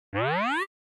Hi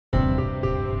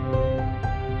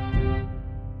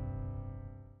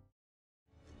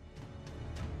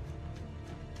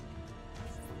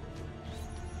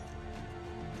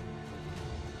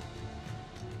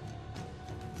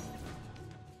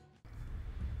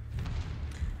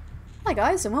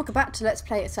guys, and welcome back to Let's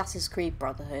Play Assassin's Creed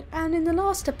Brotherhood. And in the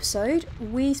last episode,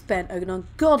 we spent an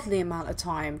ungodly amount of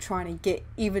time trying to get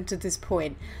even to this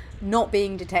point, not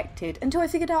being detected, until I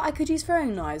figured out I could use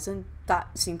throwing knives, and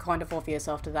that seemed kind of obvious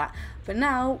after that. But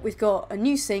now we've got a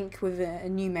new sync with a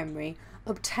new memory.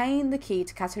 Obtain the key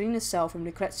to Caterina's cell from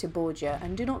Nicola Borgia,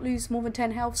 and do not lose more than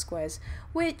 10 health squares,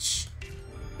 which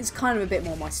is kind of a bit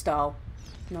more my style.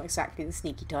 Not exactly the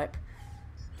sneaky type.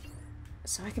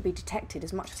 So I could be detected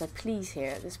as much as I please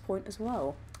here at this point as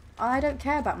well. I don't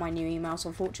care about my new emails,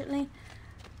 unfortunately.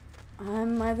 I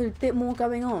have a bit more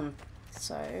going on.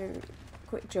 So,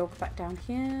 quick jog back down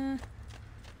here.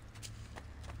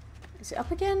 Is it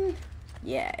up again?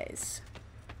 Yes.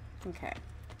 Okay.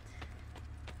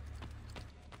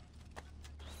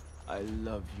 I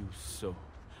love you so.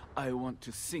 I want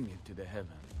to sing it to the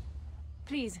heaven.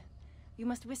 Please, you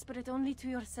must whisper it only to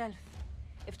yourself.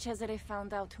 If Cesare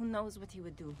found out, who knows what he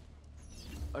would do.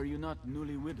 Are you not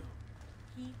newly widowed?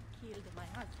 He killed my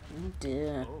husband. Oh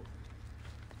dear. Oh.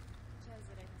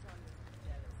 Cesare has always been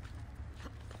jealous.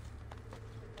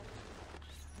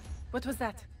 What was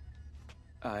that?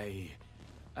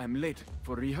 I'm late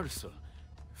for rehearsal.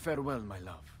 Farewell, my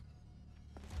love.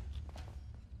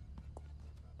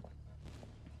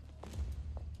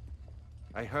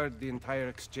 I heard the entire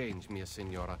exchange, mia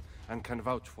signora, and can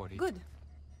vouch for it. Good.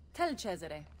 Tell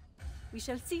Cesare. We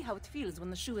shall see how it feels when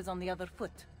the shoe is on the other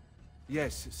foot.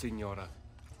 Yes, signora.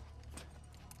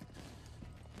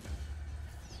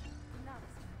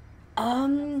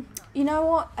 You know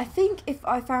what? I think if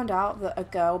I found out that a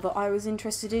girl that I was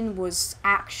interested in was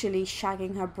actually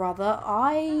shagging her brother,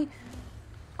 I'd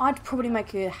probably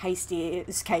make a hasty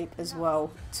escape as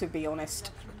well, to be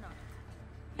honest.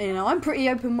 You know, I'm pretty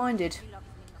open-minded.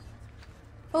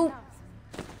 Oh,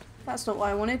 that's not what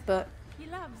I wanted, but... He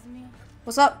loves me.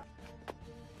 What's up?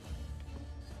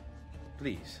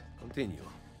 Please, continue.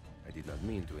 I did not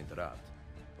mean to interrupt.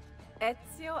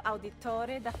 Ezio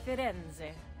Auditore da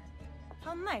Firenze.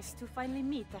 How nice to finally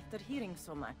meet after hearing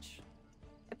so much.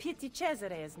 A pity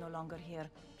Cesare is no longer here.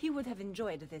 He would have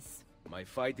enjoyed this. My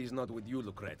fight is not with you,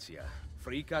 Lucrezia.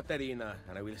 Free Caterina,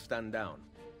 and I will stand down.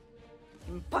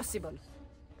 Impossible.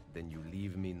 Then you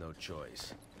leave me no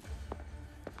choice.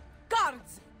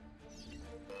 Guards!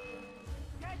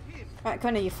 Right,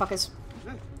 come here, you fuckers.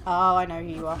 Oh, I know who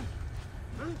you are.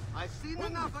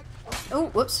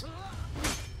 Oh, whoops.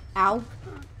 Ow.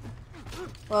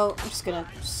 Well, I'm just gonna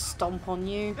stomp on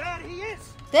you. There he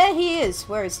is! There he is!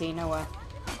 Where is he? Nowhere.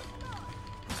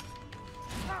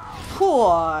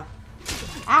 Poor.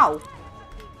 Ow.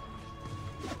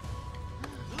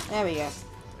 There we go.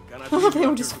 I cannot leave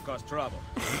you just to cause trouble.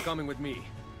 You're coming with me.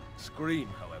 Scream,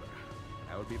 however.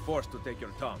 I will be forced to take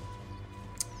your tongue.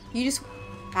 You just...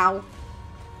 Ow.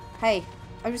 Hey,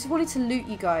 I just wanted to loot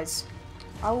you guys.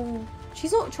 Oh,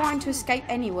 she's not trying to escape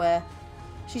anywhere.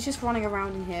 She's just running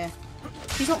around in here.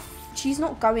 She's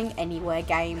not going anywhere,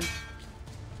 game.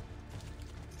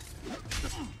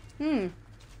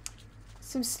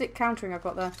 Some slick countering I've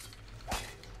got there.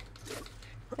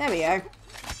 There we go.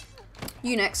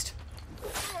 You next.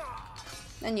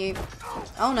 Then you.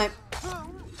 Oh no.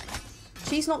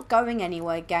 She's not going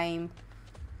anywhere, game.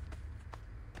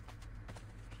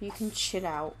 You can chill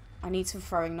out. I need some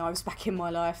throwing knives back in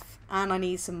my life. And I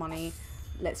need some money.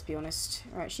 Let's be honest.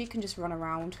 Alright, she can just run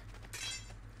around.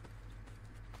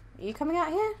 Are you coming out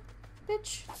here,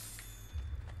 bitch?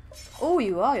 Oh,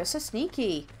 you are. You're so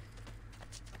sneaky.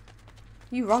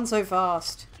 You run so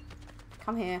fast.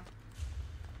 Come here.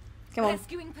 Come on.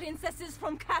 Rescuing princesses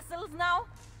from castles now?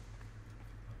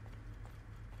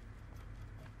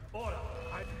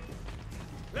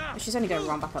 She's only going to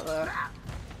run back up there.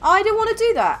 Oh, I didn't want to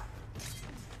do that.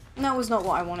 That was not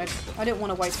what I wanted. I didn't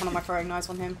want to waste one of my throwing knives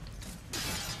on him.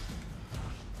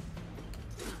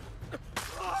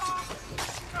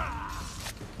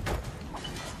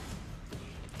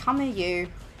 Come here, you.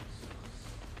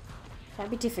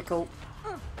 That'd be difficult.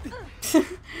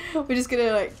 We're just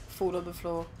gonna like fall on the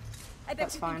floor. I bet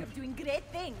That's you fine. think of doing great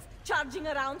things, charging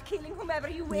around, killing whomever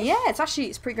you wish. Yeah,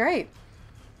 it's pretty great.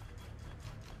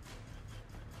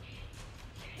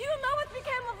 Do you know what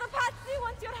became of the patsy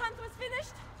once your hunt was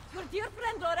finished? Your dear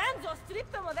friend Lorenzo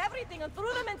stripped them of everything and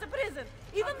threw them into prison,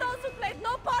 even those who played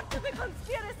no part in the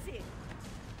conspiracy.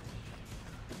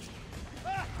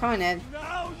 Come on in.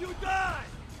 Now you die!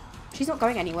 She's not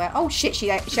going anywhere. Oh shit, she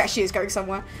actually is going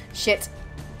somewhere. Shit.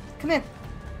 Come here.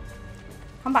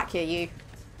 Come back here, you.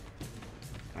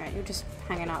 Alright, you're just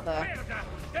hanging out there.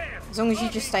 As long as you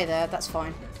just stay there, that's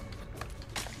fine.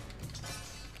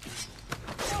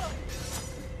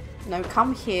 No,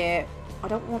 come here. I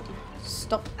don't want...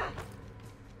 Stop.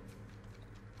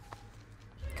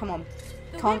 Come on.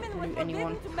 Can't loot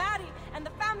anyone. To marry, and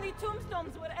the family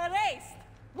tombstones were erased,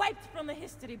 wiped from the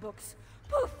history books.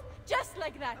 Poof, just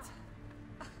like that.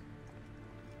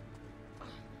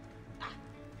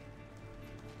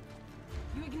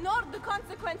 You ignored the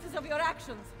consequences of your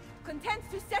actions, content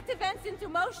to set events into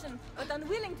motion, but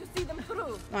unwilling to see them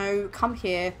through. No, come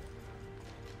here.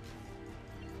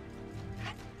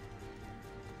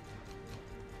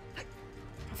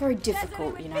 Very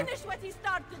difficult, you know. Finish what he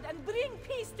started and bring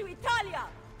peace to Italia.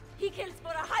 He kills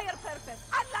for a higher purpose,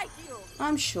 unlike you.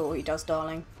 I'm sure he does,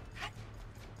 darling.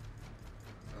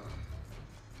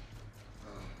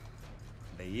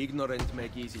 The ignorant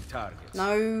make easy targets.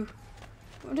 No.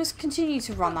 We'll just continue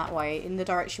to run that way, in the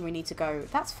direction we need to go.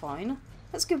 That's fine.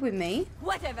 That's good with me.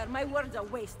 Whatever, my words are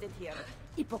wasted here.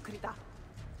 Hypocrita.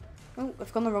 Oh,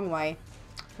 I've gone the wrong way.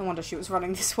 No wonder she was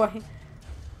running this way.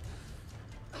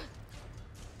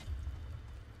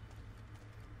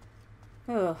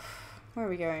 Ugh. Where are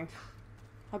we going?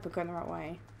 I hope we're going the right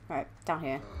way. Right, down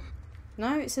here.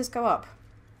 No, it says go up.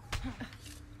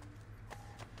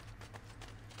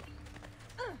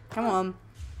 Come on.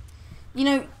 You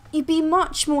know, you'd be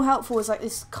much more helpful as like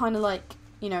this kind of like,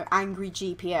 you know, angry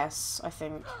GPS, I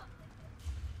think.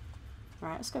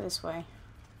 Right, let's go this way.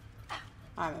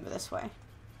 I remember this way.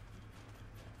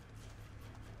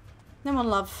 No one,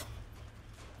 love.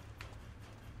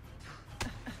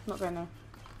 Not going there.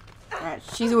 Right,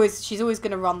 she's always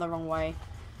gonna run the wrong way.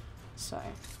 So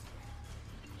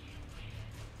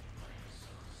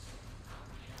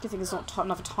good thing there's not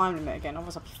enough time limit again,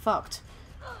 otherwise I'd be fucked.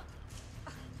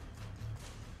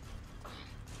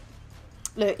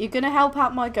 Look, you're gonna help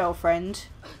out my girlfriend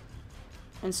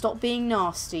and stop being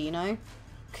nasty, you know?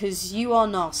 Because you are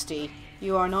nasty.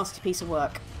 You are a nasty piece of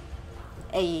work.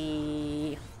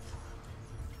 Ayy.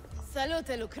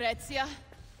 Salute, Lucrezia.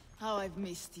 How I've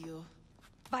missed you.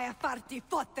 Vai a farti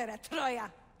fottere, Troia.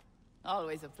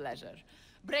 Always a pleasure.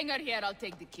 Bring her here, I'll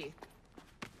take the key.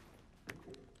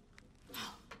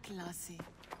 Classy.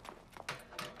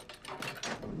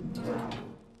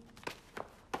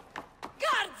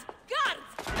 Guards!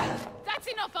 Guards! That's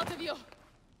enough out of you!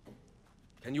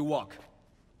 Can you walk?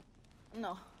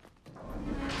 No.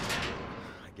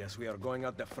 I guess we are going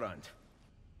out the front.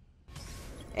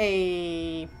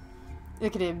 Ayy.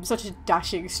 Look at him, such a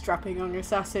dashing, strapping young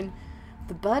assassin.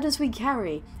 The burdens we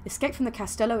carry. Escape from the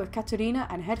Castello of Caterina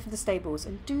and head for the stables,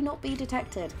 and do not be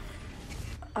detected.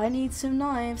 I need some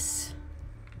knives.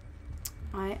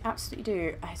 I absolutely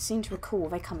do. I seem to recall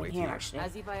they come in here, actually.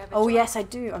 Oh yes, I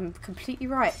do. I'm completely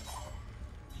right.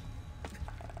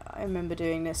 I remember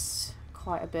doing this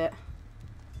quite a bit.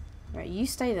 Right, you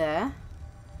stay there.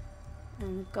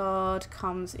 And the guard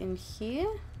comes in here.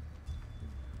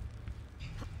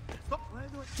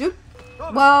 Joop.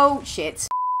 Whoa, shit.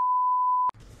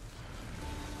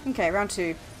 Okay, round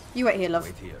 2. You wait here, love.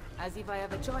 Wait here. As if I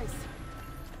have a choice.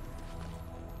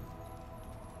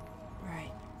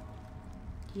 Right.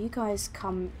 You guys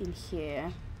come in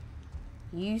here.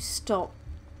 You stop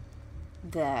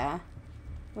there.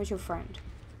 Where's your friend?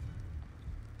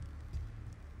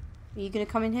 Are you gonna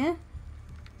come in here?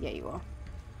 Yeah, you are.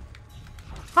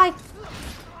 Hi!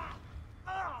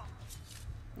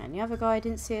 And the other guy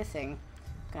didn't see a thing.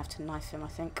 Gonna have to knife him, I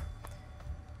think.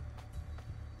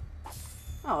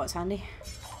 Oh, it's handy.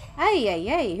 Hey, hey,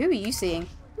 hey, who are you seeing?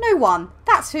 No one!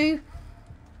 That's who!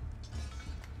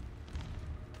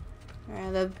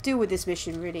 The deal with this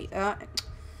mission really...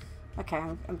 okay,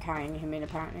 I'm carrying him in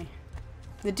apparently.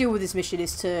 The deal with this mission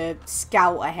is to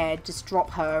scout ahead, just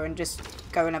drop her and just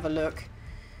go and have a look.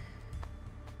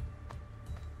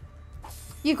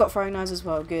 You've got throwing knives as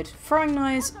well, good. Throwing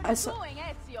knives...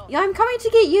 Yeah, I'm coming to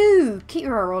get you! Keep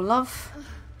your arrow on, love.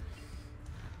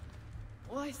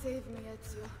 Why save me,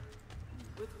 Ezio?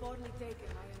 With Forli taken,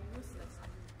 I am useless.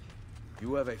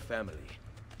 You have a family.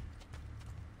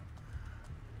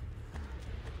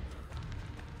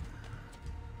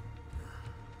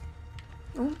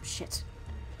 Oh, shit.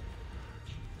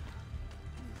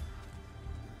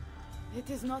 It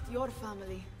is not your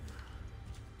family.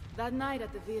 That night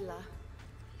at the villa,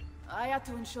 I had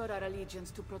to ensure our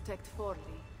allegiance to protect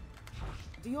Forli.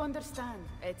 Do you understand,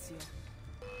 Ezio?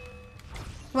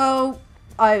 Well,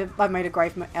 I made a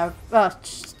grave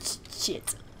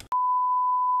shit.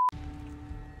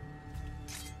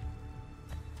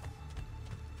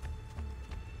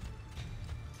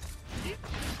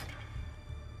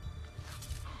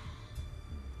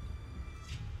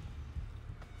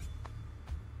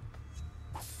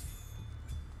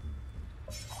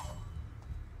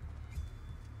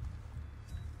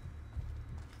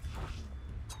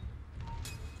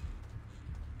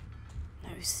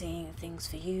 seeing things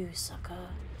for you, sucker.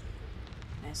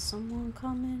 There's someone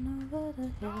coming over the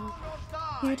hill.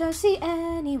 You don't see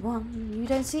anyone, you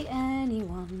don't see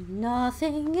anyone.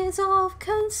 Nothing is of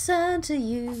concern to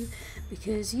you,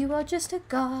 because you are just a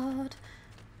guard.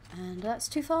 And that's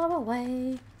too far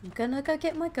away. I'm gonna go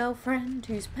get my girlfriend,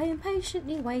 who's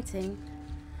patiently waiting.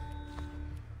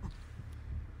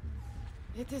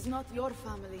 It is not your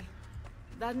family.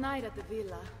 That night at the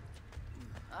villa,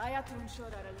 I had to ensure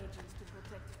our allegiance to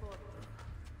protect Forli.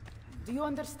 Do you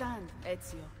understand,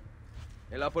 Ezio?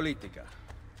 E la politica.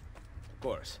 Of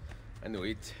course. I knew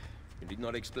it. You did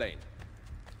not explain.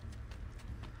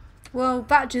 Well,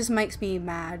 that just makes me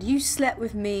mad. You slept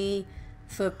with me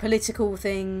for political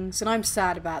things, and I'm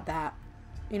sad about that.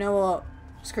 You know what?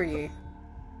 Screw you.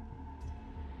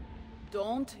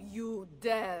 Don't you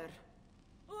dare.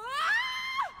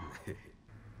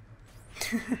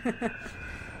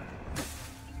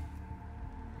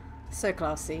 So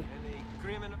classy.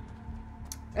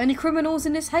 Any criminals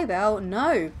in this hay bale?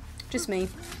 No. Just me.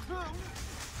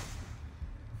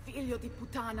 Figlio di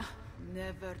puttana.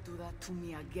 Never do that to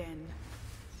me again.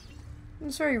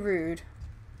 It's very rude.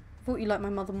 I thought you liked my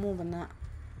mother more than that.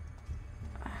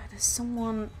 There's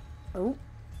someone... Oh.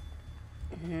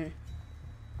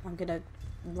 I'm gonna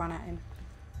run at him.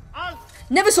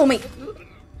 Never saw me!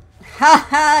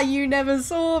 Haha, you never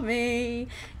saw me.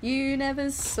 You never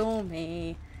saw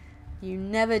me. You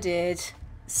never did.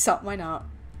 Suck my nut.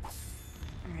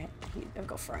 Alright, I've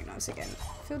got throwing knives again.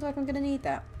 I feel like I'm gonna need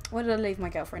that. Where did I leave my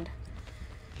girlfriend?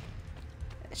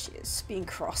 There she is, being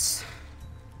cross.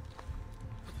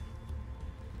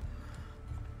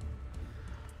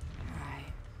 Alright.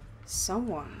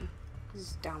 Someone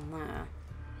is down there.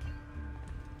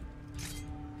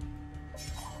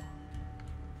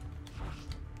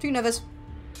 Two nevers.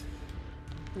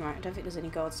 Right, I don't think there's any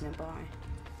guards nearby.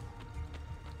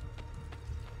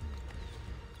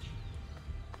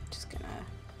 Just gonna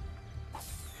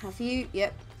have you.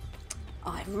 Yep. Oh,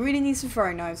 I really need some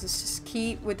throwing knives. Let's just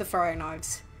keep with the throwing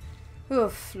knives.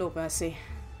 Oof, Lord mercy.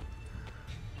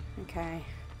 Okay.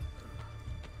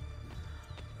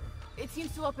 It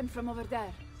seems to open from over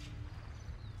there.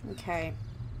 Okay.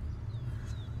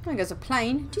 There goes a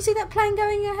plane. Do you see that plane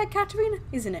going ahead, Katerina?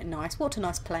 Isn't it nice? What a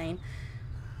nice plane.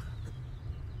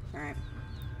 Alright.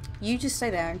 You just stay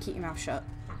there and keep your mouth shut.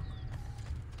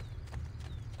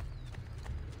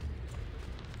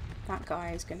 That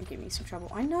guy is going to give me some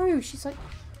trouble. I know! She's like...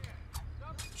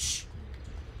 Shh.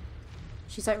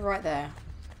 She's like right there.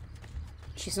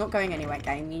 She's not going anywhere,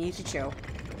 game. You need to chill.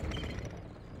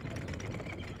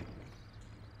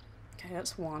 Okay,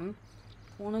 that's one.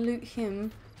 I want to loot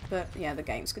him. But, yeah, the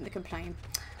game's going to complain.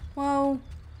 Well...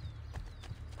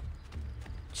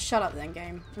 Shut up then,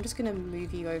 game. I'm just going to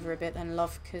move you over a bit then,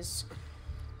 love, because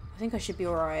I think I should be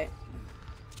alright.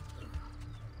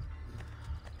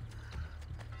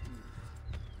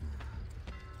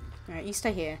 Alright, you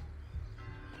stay here.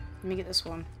 Let me get this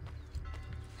one.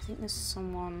 I think there's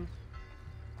someone...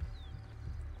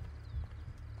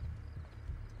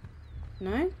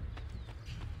 No?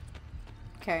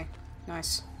 Okay,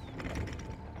 nice.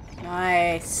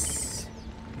 Nice.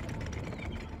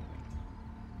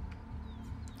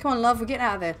 Come on, love, we're getting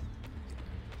out of there.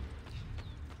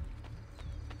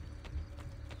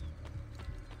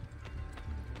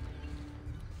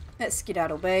 Let's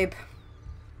skedaddle, babe.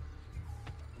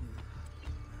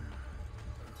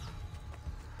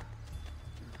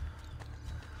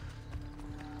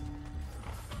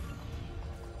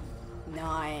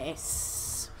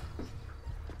 Nice.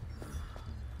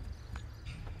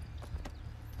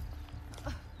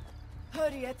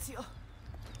 Hurry, Ezio.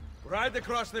 Ride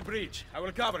across the bridge. I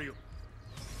will cover you.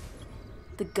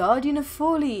 The Guardian of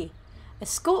Forli.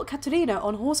 Escort Caterina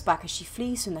on horseback as she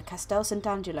flees from the Castel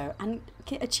Sant'Angelo and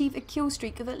achieve a kill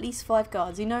streak of at least 5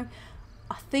 guards. You know,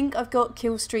 I think I've got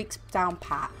kill streaks down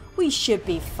pat. We should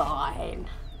be fine.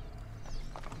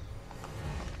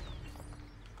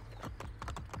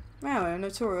 Wow, we're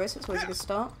notorious. That's always a good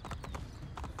start.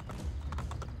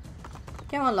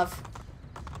 Come on, love.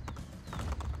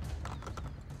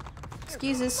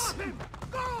 Excuse us.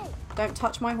 Don't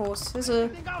touch my horse. There's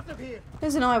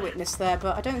an eyewitness there,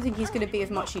 but I don't think he's going to be of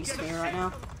much use to me right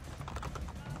now.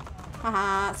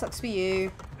 Haha, sucks for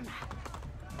you.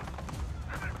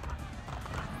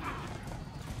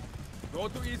 Go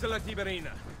to Isola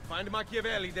Tiberina. Find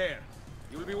Machiavelli there.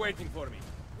 He will be waiting for me.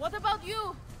 What about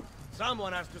you?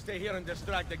 Someone has to stay here and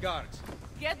distract the guards.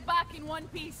 Get back in one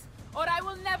piece, or I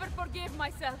will never forgive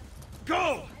myself.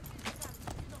 Go!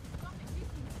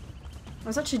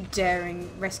 I'm such a daring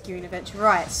rescuing adventure.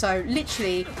 Right, so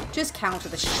literally just counter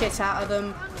the shit out of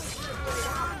them.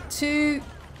 2,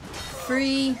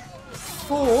 3,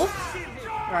 4.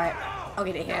 Right, I'll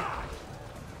get it here.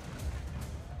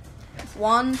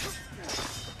 1,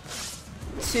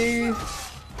 2,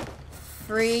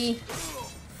 3,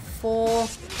 4.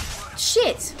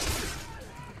 Shit!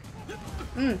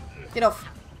 Get off.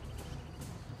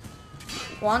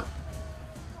 1. Oh,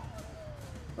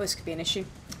 this could be an issue.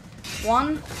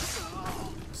 1,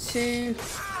 2,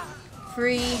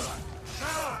 3,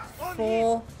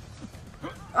 4.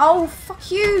 Oh,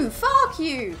 fuck you! Fuck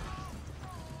you!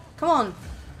 Come on.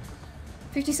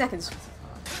 50 seconds.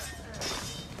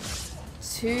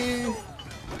 2,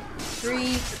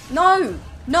 3. No!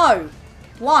 No!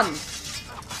 1,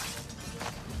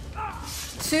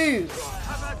 2,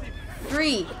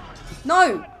 3.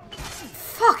 No!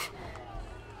 Fuck!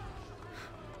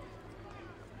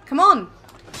 Come on!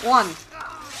 1,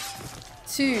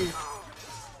 2,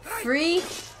 3,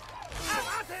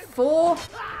 4.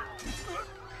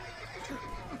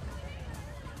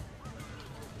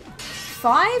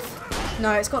 5?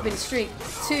 No, it's got to be the streak.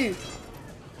 2,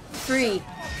 3,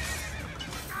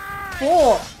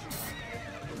 4.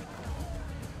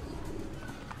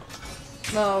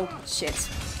 Oh, shit.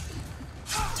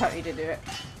 Totally did do it.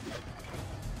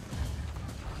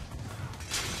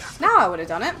 Now I would have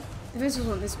done it. If this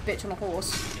wasn't this bitch on a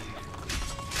horse.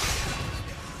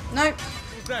 Nope.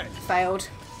 Failed.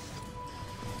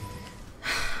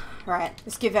 Right,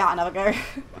 let's give that another go.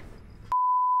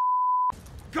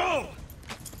 Go!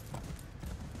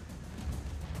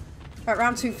 Right,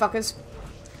 round 2, fuckers.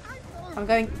 I'm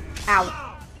going...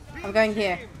 Ow. I'm going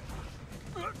here.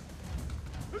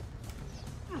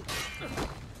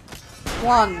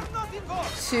 1,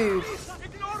 2,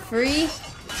 3.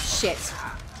 Shit.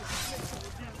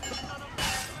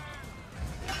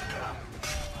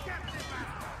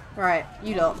 Right,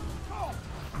 you lot.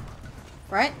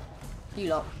 Right? You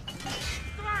lot.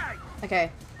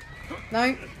 Okay.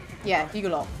 No. Yeah, you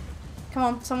lot. Come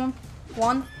on, someone.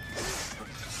 1,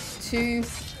 2.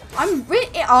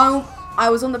 I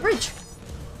was on the bridge.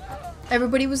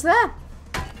 Everybody was there.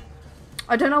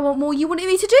 I don't know what more you wanted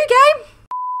me to do, game.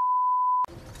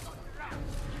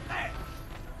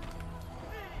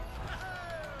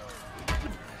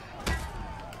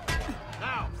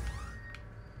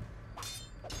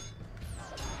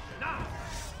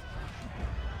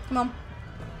 Come on.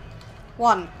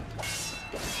 1,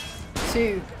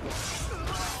 2,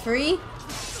 3.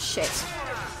 Shit.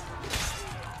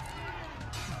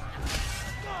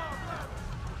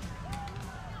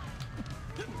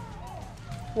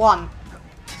 1,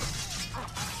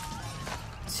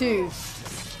 2,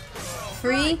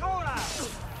 3,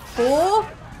 4.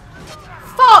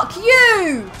 Fuck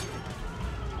you!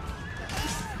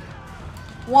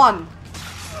 1,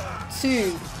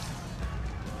 2,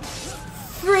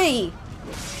 3,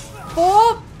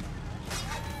 4,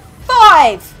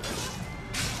 5.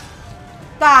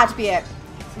 That'd be it.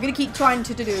 I'm gonna keep trying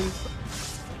to do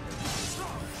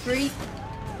 3.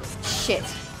 Shit.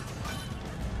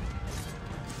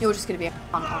 You're just gonna be a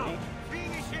cunt, aren't you?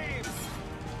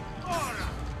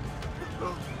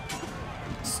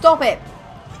 Stop it!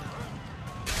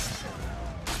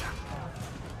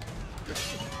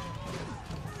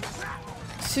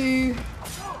 Two,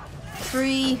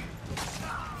 3,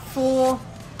 4.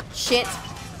 Shit.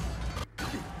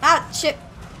 Ah, shit.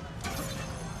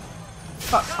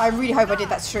 Fuck, I really hope I did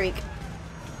that streak.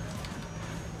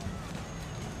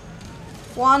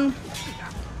 1.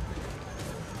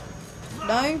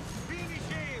 No.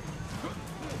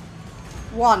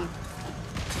 1.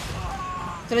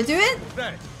 Did I do it?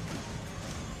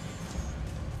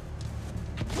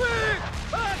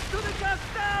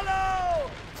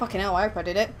 Fucking hell, I hope I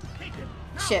did it.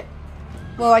 Shit.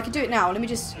 Well, I can do it now. Let me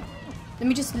just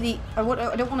leave. I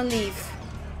don't want to leave.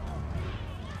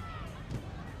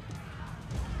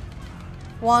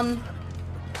 1,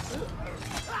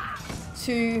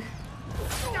 2,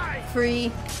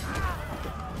 3.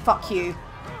 Fuck you.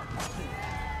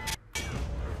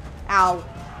 Ow.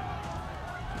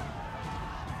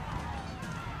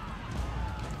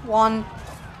 1,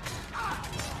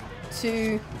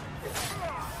 2,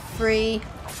 3.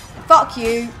 Fuck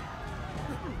you.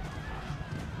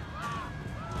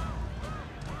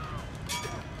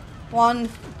 1,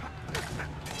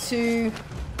 2,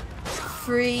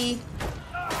 3,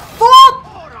 4,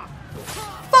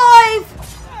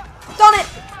 5. Done it.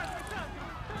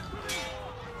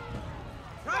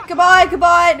 Goodbye,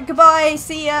 goodbye, goodbye.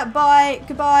 See ya. Bye.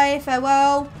 Goodbye.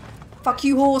 Farewell. Fuck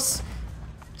you, horse.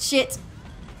 Shit.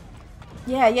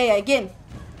 Yeah. Get him.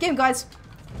 Get him, guys.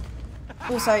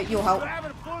 Also, your help.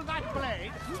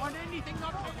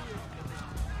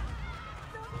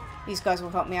 These guys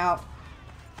will help me out.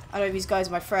 I know these guys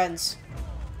are my friends.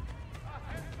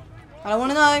 I don't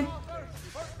want to know.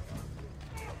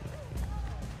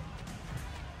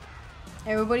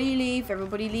 Everybody leave.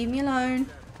 Everybody leave me alone.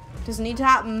 Doesn't need to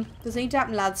happen. Doesn't need to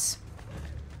happen, lads.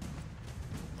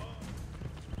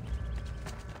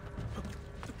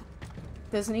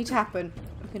 Doesn't need to happen.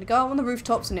 I'm going to go out on the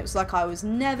rooftops and it was like I was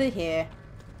never here.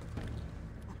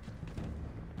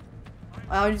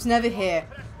 I was never here.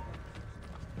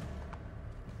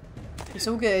 It's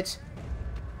all good.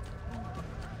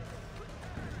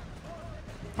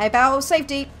 Hey, barrel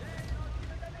safety.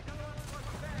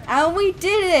 And we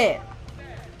did it.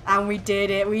 And we did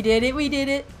it. We did it. We did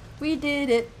it. We did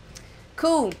it.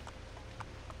 Cool.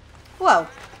 Well.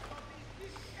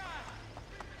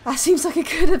 That seems like a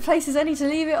good place as any to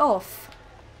leave it off.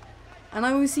 And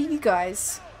I will see you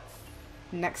guys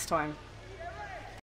next time.